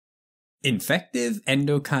Infective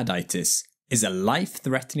endocarditis is a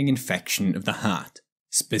life-threatening infection of the heart,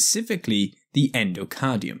 specifically the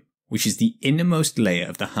endocardium, which is the innermost layer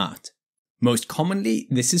of the heart. Most commonly,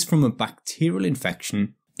 this is from a bacterial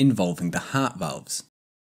infection involving the heart valves.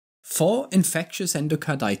 For infectious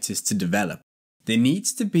endocarditis to develop, there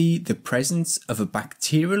needs to be the presence of a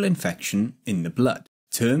bacterial infection in the blood,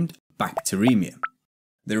 termed bacteremia.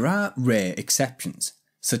 There are rare exceptions,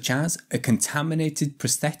 such as a contaminated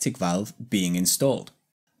prosthetic valve being installed.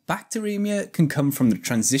 Bacteremia can come from the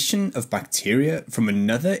transition of bacteria from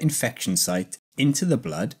another infection site into the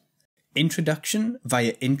blood, introduction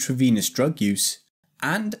via intravenous drug use,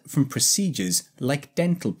 and from procedures like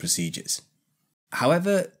dental procedures.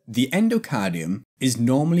 However, the endocardium is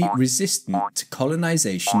normally resistant to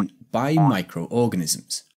colonization by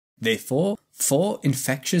microorganisms. Therefore, for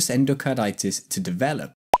infectious endocarditis to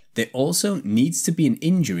develop, there also needs to be an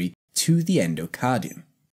injury to the endocardium.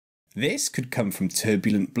 This could come from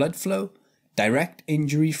turbulent blood flow, direct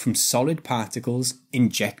injury from solid particles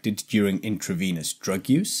injected during intravenous drug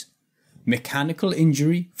use, mechanical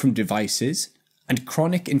injury from devices, and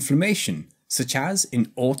chronic inflammation, such as in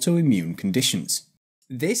autoimmune conditions.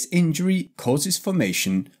 This injury causes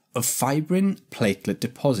formation of fibrin platelet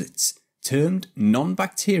deposits, termed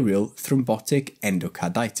non-bacterial thrombotic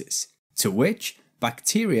endocarditis, to which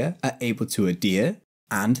bacteria are able to adhere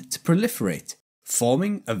and to proliferate,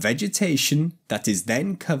 forming a vegetation that is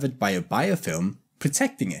then covered by a biofilm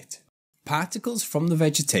protecting it. Particles from the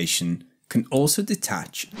vegetation can also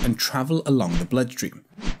detach and travel along the bloodstream,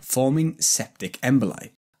 forming septic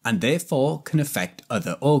emboli, and therefore can affect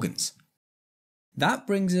other organs. That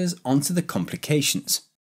brings us onto the complications.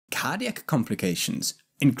 Cardiac complications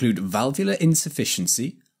include valvular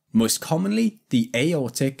insufficiency, most commonly the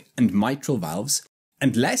aortic and mitral valves,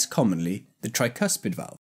 and less commonly the tricuspid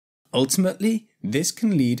valve. Ultimately, this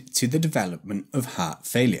can lead to the development of heart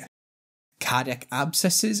failure. Cardiac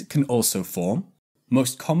abscesses can also form,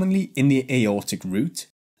 most commonly in the aortic root,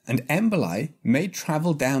 and emboli may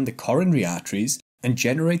travel down the coronary arteries and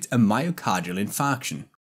generate a myocardial infarction.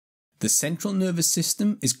 The central nervous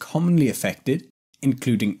system is commonly affected,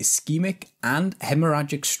 including ischemic and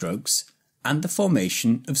hemorrhagic strokes and the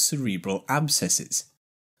formation of cerebral abscesses.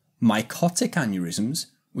 Mycotic aneurysms,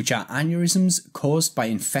 which are aneurysms caused by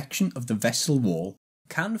infection of the vessel wall,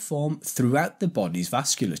 can form throughout the body's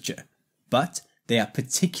vasculature, but they are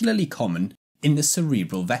particularly common in the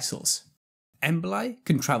cerebral vessels. Emboli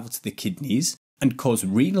can travel to the kidneys and cause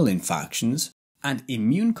renal infarctions, and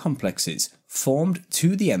immune complexes formed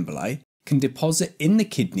to the emboli can deposit in the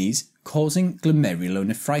kidneys, causing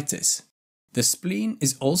glomerulonephritis. The spleen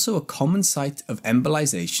is also a common site of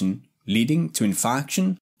embolization, leading to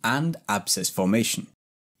infarction and abscess formation.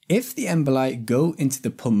 If the emboli go into the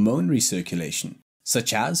pulmonary circulation,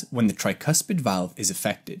 such as when the tricuspid valve is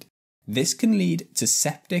affected, this can lead to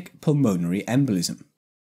septic pulmonary embolism.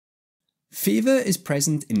 Fever is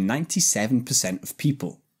present in 97% of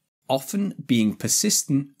people, often being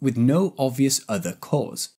persistent with no obvious other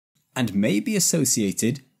cause, and may be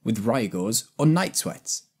associated with rigors or night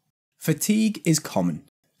sweats. Fatigue is common,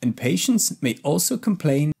 and patients may also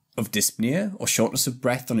complain of dyspnea or shortness of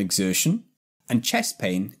breath on exertion, and chest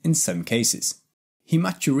pain in some cases.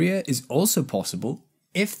 Hematuria is also possible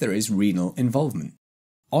if there is renal involvement.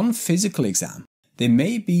 On physical exam, there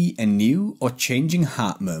may be a new or changing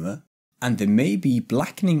heart murmur, and there may be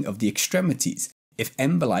blackening of the extremities if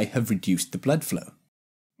emboli have reduced the blood flow.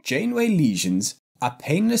 Janeway lesions are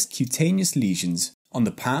painless cutaneous lesions on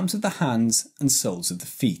the palms of the hands and soles of the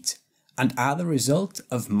feet, and are the result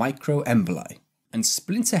of microemboli, and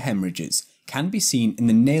splinter hemorrhages can be seen in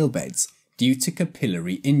the nail beds due to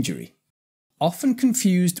capillary injury. Often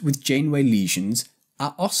confused with Janeway lesions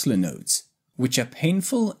are Osler nodes, which are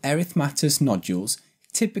painful erythematous nodules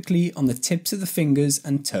typically on the tips of the fingers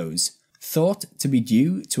and toes, thought to be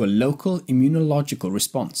due to a local immunological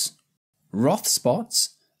response. Roth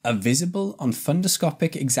spots are visible on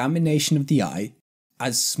fundoscopic examination of the eye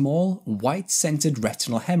as small white-centered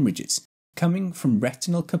retinal hemorrhages coming from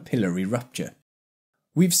retinal capillary rupture.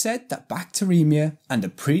 We've said that bacteremia and a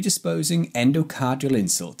predisposing endocardial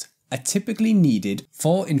insult are typically needed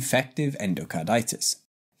for infective endocarditis.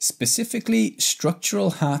 Specifically, structural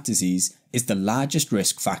heart disease is the largest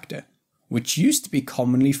risk factor, which used to be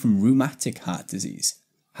commonly from rheumatic heart disease.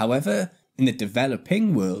 However, in the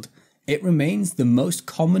developing world, it remains the most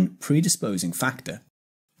common predisposing factor.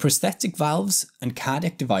 Prosthetic valves and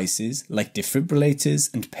cardiac devices like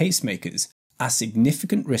defibrillators and pacemakers are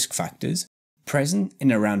significant risk factors present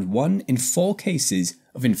in around 1 in 4 cases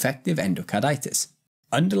of infective endocarditis.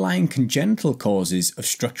 Underlying congenital causes of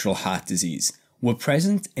structural heart disease, were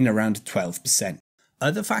present in around 12%.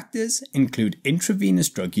 Other factors include intravenous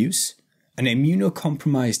drug use, an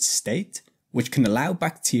immunocompromised state, which can allow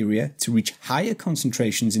bacteria to reach higher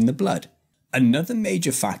concentrations in the blood. Another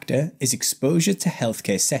major factor is exposure to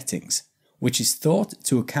healthcare settings, which is thought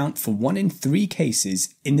to account for 1 in 3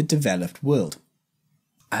 cases in the developed world.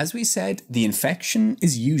 As we said, the infection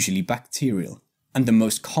is usually bacterial, and the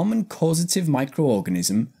most common causative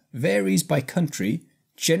microorganism varies by country,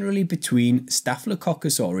 generally between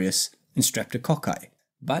Staphylococcus aureus and Streptococci.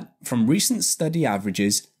 But from recent study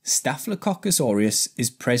averages, Staphylococcus aureus is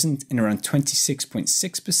present in around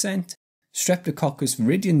 26.6%, Streptococcus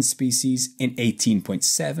viridans species in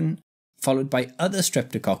 18.7%, followed by other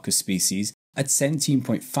Streptococcus species at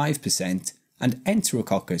 17.5% and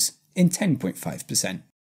Enterococcus in 10.5%.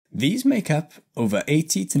 These make up over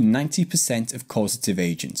 80 to 90% of causative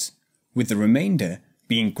agents, with the remainder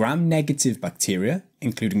being gram-negative bacteria,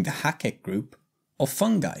 including the Hackett group, or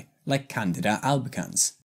fungi like Candida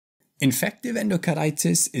albicans. Infective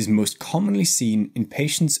endocarditis is most commonly seen in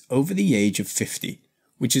patients over the age of 50,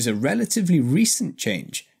 which is a relatively recent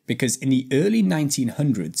change because in the early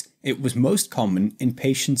 1900s it was most common in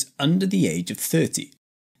patients under the age of 30.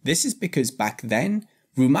 This is because back then,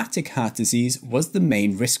 rheumatic heart disease was the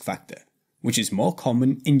main risk factor, which is more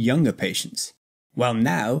common in younger patients, while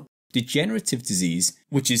now, degenerative disease,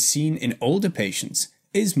 which is seen in older patients,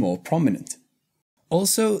 is more prominent.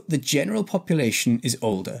 Also, the general population is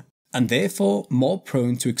older, and therefore more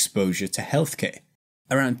prone to exposure to healthcare.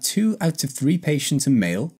 Around 2 out of 3 patients are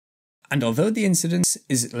male, and although the incidence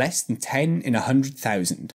is less than 10 in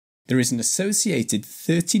 100,000, there is an associated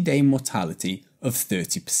 30-day mortality of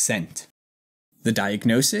 30%. The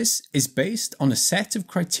diagnosis is based on a set of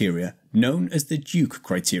criteria known as the Duke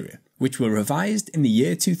criteria, which were revised in the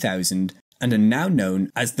year 2000 and are now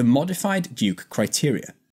known as the modified Duke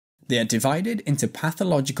criteria. They are divided into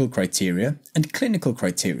pathological criteria and clinical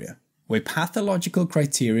criteria, where pathological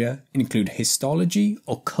criteria include histology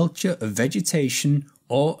or culture of vegetation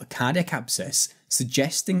or a cardiac abscess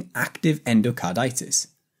suggesting active endocarditis.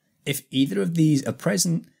 If either of these are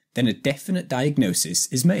present, then a definite diagnosis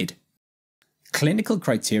is made. Clinical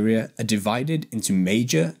criteria are divided into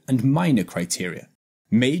major and minor criteria.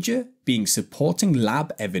 Major being supporting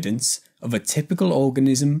lab evidence of a typical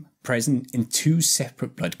organism present in 2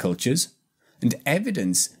 separate blood cultures, and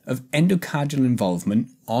evidence of endocardial involvement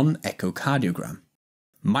on echocardiogram.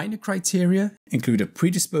 Minor criteria include a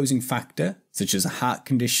predisposing factor such as a heart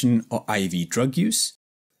condition or IV drug use,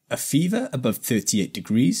 a fever above 38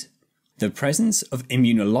 degrees, the presence of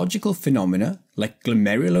immunological phenomena like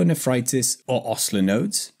glomerulonephritis or Osler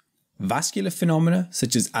nodes, vascular phenomena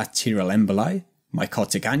such as arterial emboli,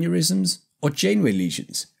 mycotic aneurysms, or Janeway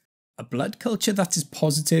lesions. A blood culture that is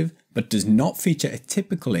positive but does not feature a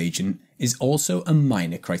typical agent is also a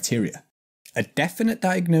minor criteria. A definite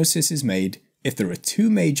diagnosis is made if there are 2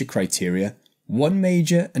 major criteria, 1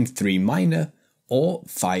 major and 3 minor, or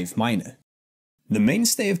 5 minor. The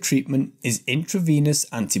mainstay of treatment is intravenous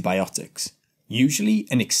antibiotics, usually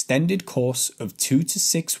an extended course of 2 to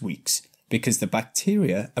 6 weeks because the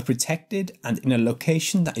bacteria are protected and in a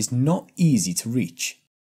location that is not easy to reach.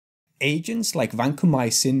 Agents like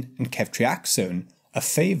vancomycin and ceftriaxone are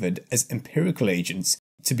favoured as empirical agents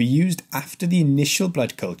to be used after the initial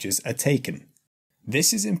blood cultures are taken.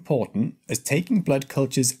 This is important as taking blood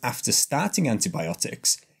cultures after starting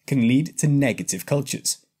antibiotics can lead to negative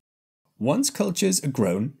cultures. Once cultures are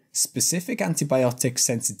grown, specific antibiotic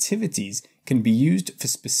sensitivities can be used for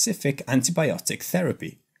specific antibiotic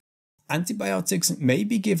therapy. Antibiotics may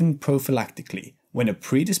be given prophylactically when a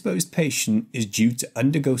predisposed patient is due to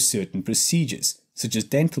undergo certain procedures, such as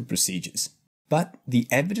dental procedures, but the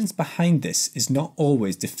evidence behind this is not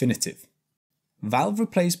always definitive. Valve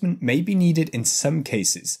replacement may be needed in some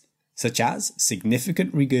cases, such as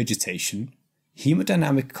significant regurgitation,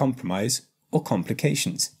 hemodynamic compromise, or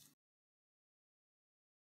complications.